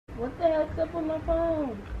What the heck's up with my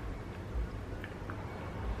phone?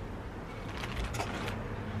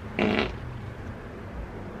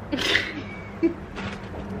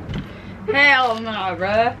 Hell no,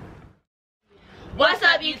 bruh. What's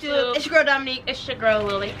up, YouTube? It's your girl Dominique. It's your girl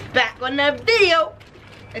Lily. Back on the video.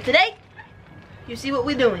 And today, you see what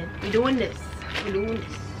we're doing. We're doing this. We're doing this.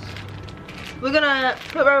 We're gonna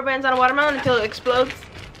put rubber bands on a watermelon until it explodes.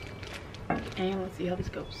 And let's see how this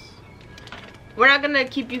goes. We're not gonna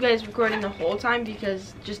keep you guys recording the whole time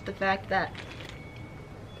because just the fact that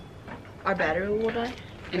our battery will die.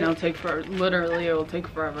 And it'll take literally it'll take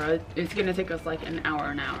forever. It's gonna take us like an hour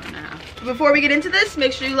and a half. Before we get into this,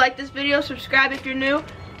 make sure you like this video, subscribe if you're new,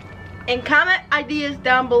 and comment ideas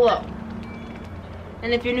down below.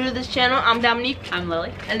 And if you're new to this channel, I'm Dominique. I'm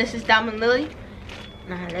Lily. And this is Dom&Lily.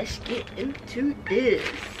 Now let's get into this.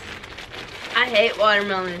 I hate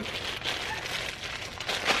watermelon.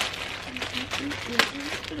 Do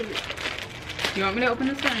you want me to open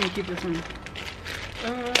this one or you keep this one?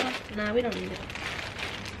 Nah, we don't need it.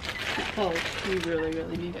 Oh, we really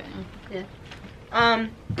need it. Yeah.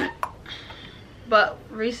 But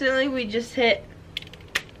recently we just hit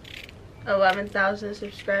 11,000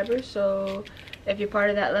 subscribers. So if you're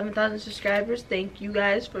part of that 11,000 subscribers, thank you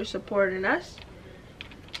guys for supporting us.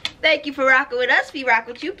 Thank you for rocking with us. We rock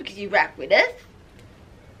with you because you rock with us.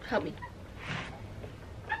 Help me.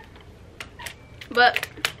 But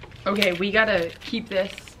okay, we gotta keep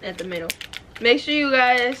this at the middle. Make sure you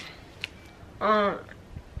guys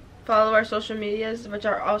follow our social medias, which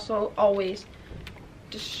are also always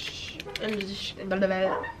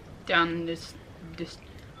down this.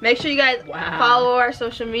 Make sure you guys follow our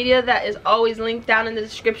social media. That is always linked down in the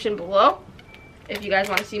description below. If you guys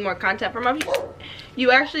want to see more content from us,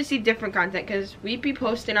 you actually see different content because we be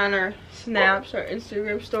posting on our snaps or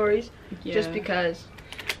Instagram stories. Yeah. Just because.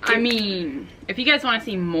 I mean, if you guys want to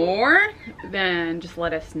see more, then just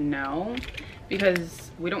let us know, because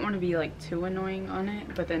we don't want to be like too annoying on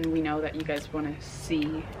it, but then we know that you guys want to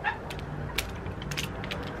see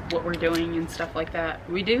what we're doing and stuff like that.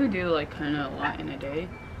 We do like kind of a lot in a day,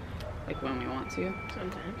 like when we want to.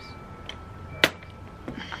 Sometimes.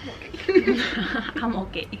 I'm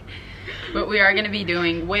okay. But we are going to be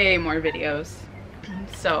doing way more videos,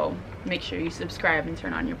 so make sure you subscribe and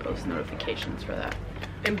turn on your post notifications for that.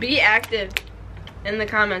 And be active in the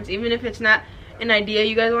comments. Even if it's not an idea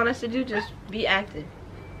you guys want us to do, just be active.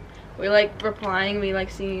 We like replying. We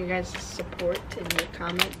like seeing you guys' support in your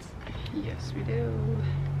comments. Yes, we do.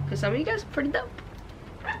 Because some of you guys are pretty dope.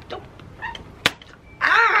 Dope.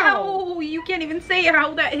 Ow! You can't even say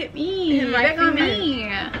how that hit me. Hit my that got female. me.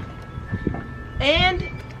 And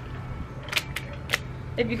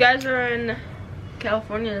if you guys are in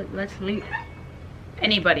California, let's link.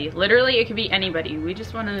 Anybody, literally it could be anybody. We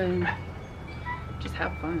just want to just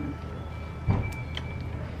have fun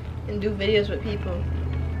And do videos with people.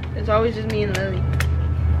 It's always just me and Lily.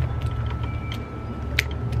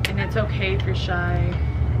 And it's okay if you're shy.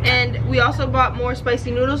 And we also bought more spicy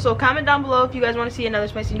noodles, so comment down below if you guys want to see another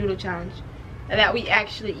spicy noodle challenge. And that we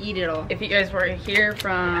actually eat it all. If you guys were here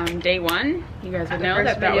from day one, you guys would know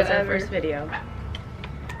that was our first video.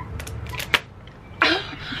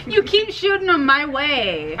 You keep shooting them my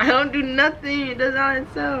way. I don't do nothing. It does it on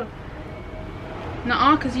itself.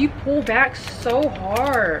 Nuh-uh, because you pull back so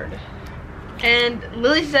hard. And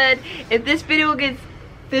Lily said if this video gets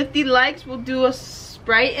 50 likes, we'll do a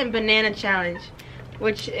Sprite and banana challenge.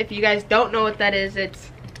 Which, if you guys don't know what that is, it's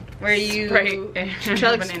where you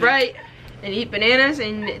chug Sprite and eat bananas,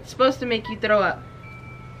 and it's supposed to make you throw up.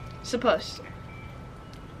 Supposed to.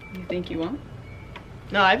 You think you won't?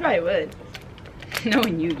 No, I probably would.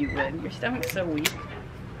 Knowing you, you would. Your stomach's so weak.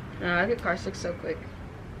 No, I get car sick so quick.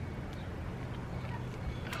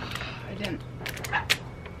 I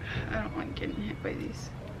don't like getting hit by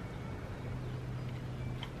these.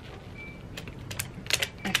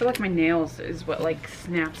 I feel like my nails is what like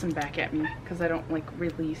snaps them back at me because I don't like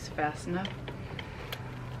release fast enough.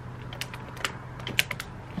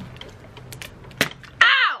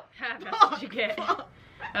 Ow! That's what you get.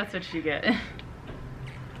 That's what you get.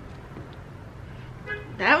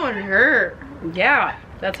 That one hurt. Yeah,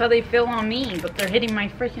 that's how they feel on me, but they're hitting my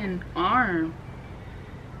freaking arm.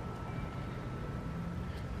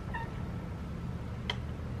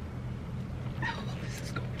 Oh, this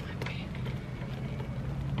is going my way.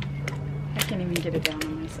 I can't even get it down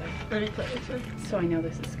on my side. Let me put this one. So I know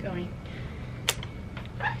this is going.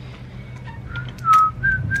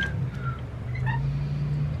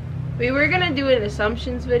 We were gonna do an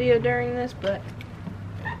assumptions video during this, but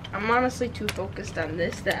I'm honestly too focused on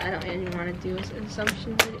this that I don't even want to do an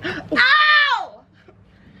assumptions video. Ow!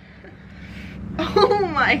 Oh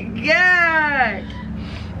my god.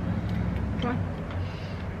 Come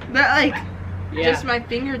on. That like just my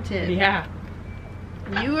fingertip. Yeah.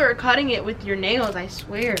 You are cutting it with your nails, I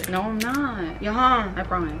swear. No, I'm not. Yeah. I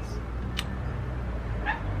promise.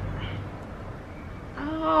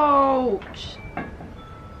 Ouch.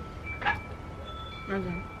 I'm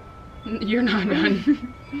done. You're not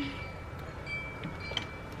done.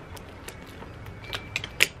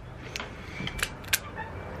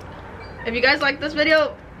 If you guys like this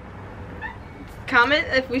video, comment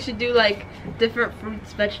if we should do like different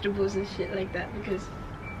fruits, vegetables, and shit like that, because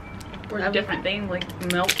or different things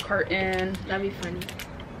like milk carton. That'd be funny.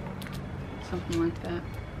 Something like that.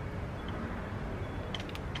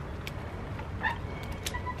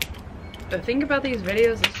 The thing about these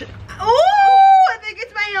videos is just... Oh, I think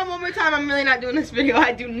it's my hand one more time. I'm really not doing this video.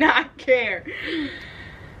 I do not care.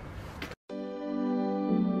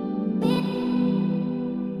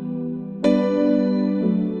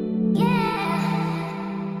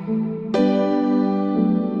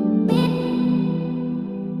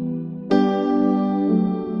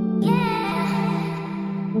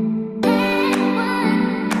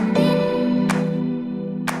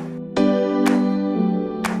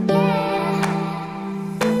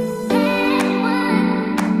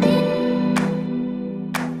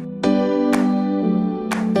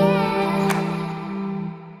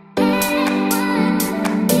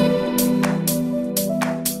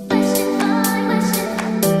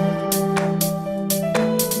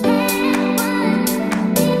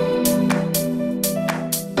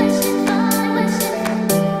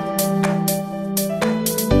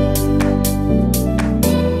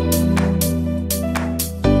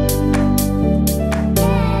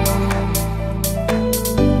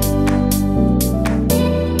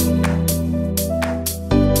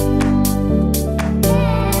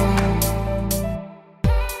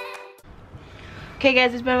 Okay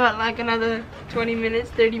guys, it's been about like another 20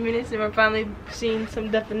 minutes, 30 minutes, and we're finally seeing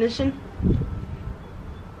some definition.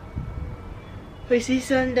 We see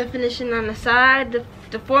some definition on the side,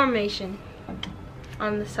 the formation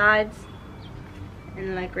on the sides,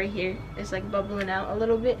 and like right here, it's like bubbling out a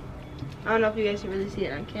little bit. I don't know if you guys can really see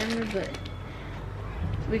it on camera, but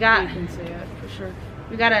we got. You can see it for sure.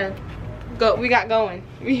 We gotta go. We got going.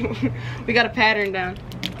 We got a pattern down.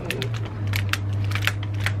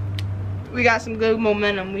 We got some good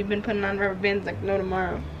momentum. We've been putting on rubber bands like no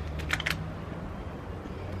tomorrow.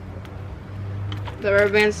 The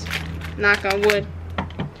rubber bands, knock on wood,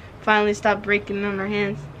 finally stopped breaking on our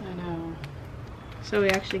hands. I know. So we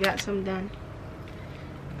actually got some done.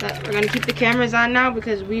 But we're gonna keep the cameras on now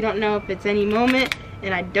because we don't know if it's any moment,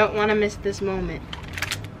 and I don't want to miss this moment.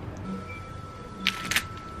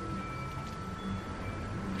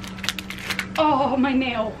 Oh, my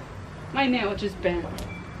nail. My nail just bent.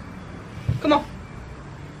 Come on.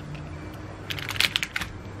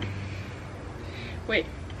 Wait.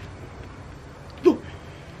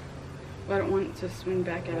 I don't want it to swing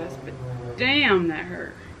back at us, but damn, that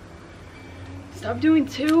hurt. Stop doing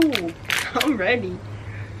two. I'm ready.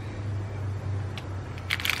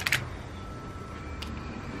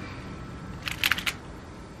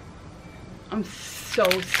 I'm so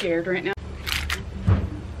scared right now.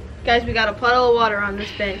 Guys, we got a puddle of water on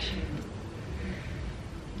this bench.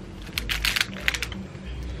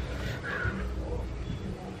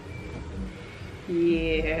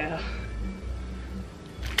 Yeah.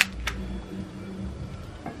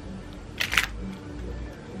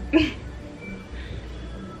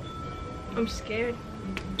 I'm scared.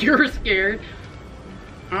 You're scared.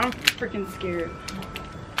 I'm freaking scared.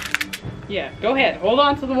 Yeah, go ahead. Hold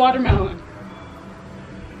on to the watermelon.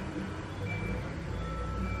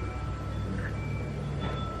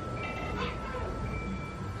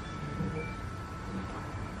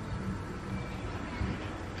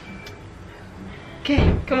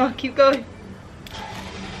 Okay, come on, keep going.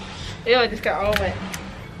 Ew, I just got all wet.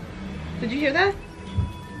 Did you hear that?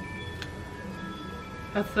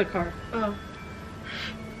 That's the car. Oh.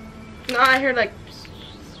 No, I heard like...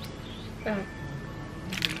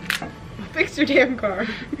 Fix your damn car.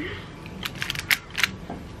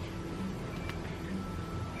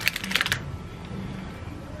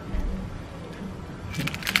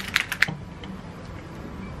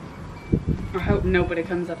 I hope nobody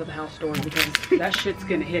comes out of the house door because that shit's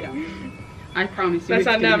gonna hit them. I promise you. That's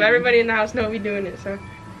not dumb. Everybody in the house know we doing it, so.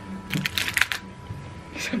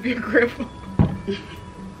 So be careful.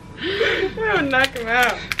 I'm gonna knock him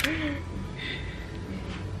out.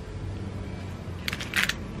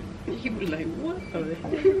 He was like, what the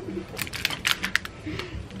hell?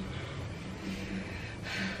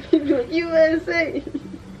 He'd be like, USA.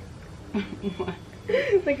 What?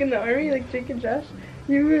 Like in the army, like Jake and Josh.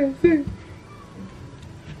 USA.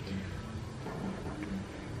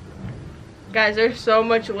 Guys, there's so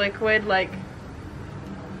much liquid, like,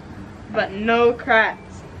 but no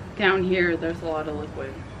cracks. Down here, there's a lot of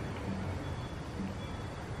liquid.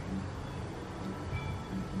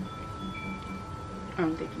 I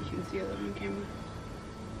don't think you can see that on camera.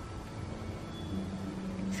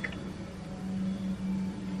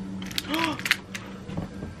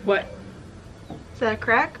 What? Is that a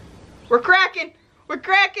crack? We're cracking! We're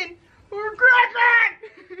cracking! We're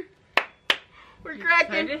cracking! We're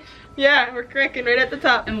cracking! Excited? Yeah, we're cracking right at the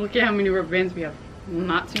top. And look at how many rubber bands we have.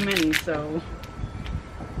 Not too many, so.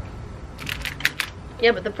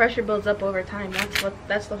 Yeah, but the pressure builds up over time.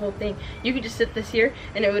 That's the whole thing. You could just sit this here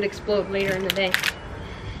and it would explode later in the day.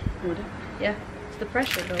 Would it? Yeah, it's the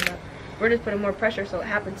pressure buildup. We're just putting more pressure so it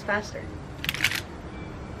happens faster.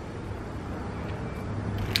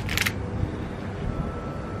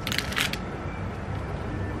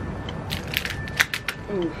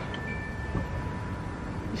 Ooh.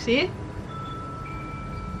 You see it?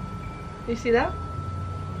 You see that?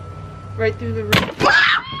 Right through the roof.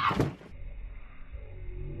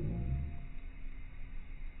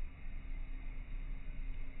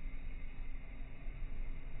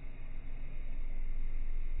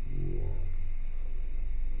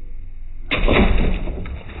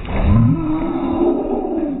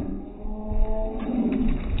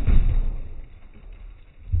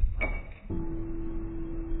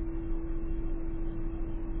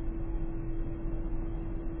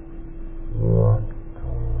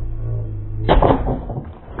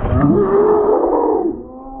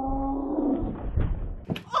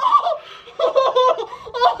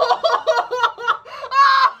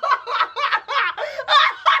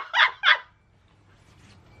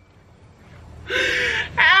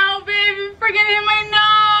 Ow, baby, freaking hit my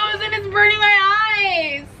nose and it's burning my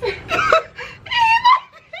eyes.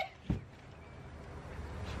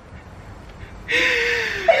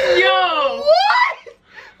 Yo. What?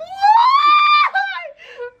 What?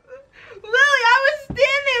 Lily, I was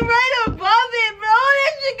standing right above it, bro.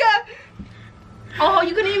 That shit got... Oh,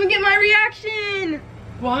 you couldn't even get my reaction.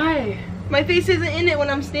 Why? My face isn't in it when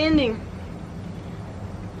I'm standing.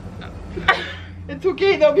 It's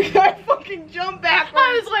okay though because I fucking jumped backwards.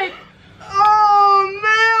 I was like, oh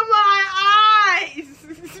man, my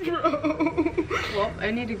eyes, bro. well,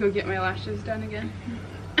 I need to go get my lashes done again.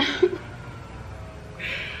 Yo,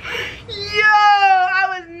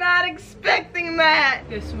 I was not expecting that.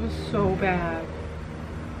 This was so bad.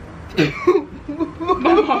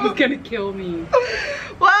 My mom's gonna kill me.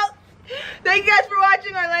 Well, thank you guys for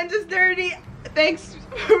watching. Our lens is dirty. Thanks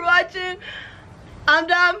for watching. I'm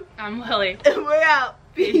Dom. I'm Lily. And we're out.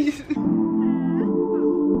 Peace.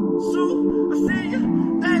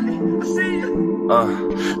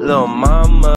 Little mama.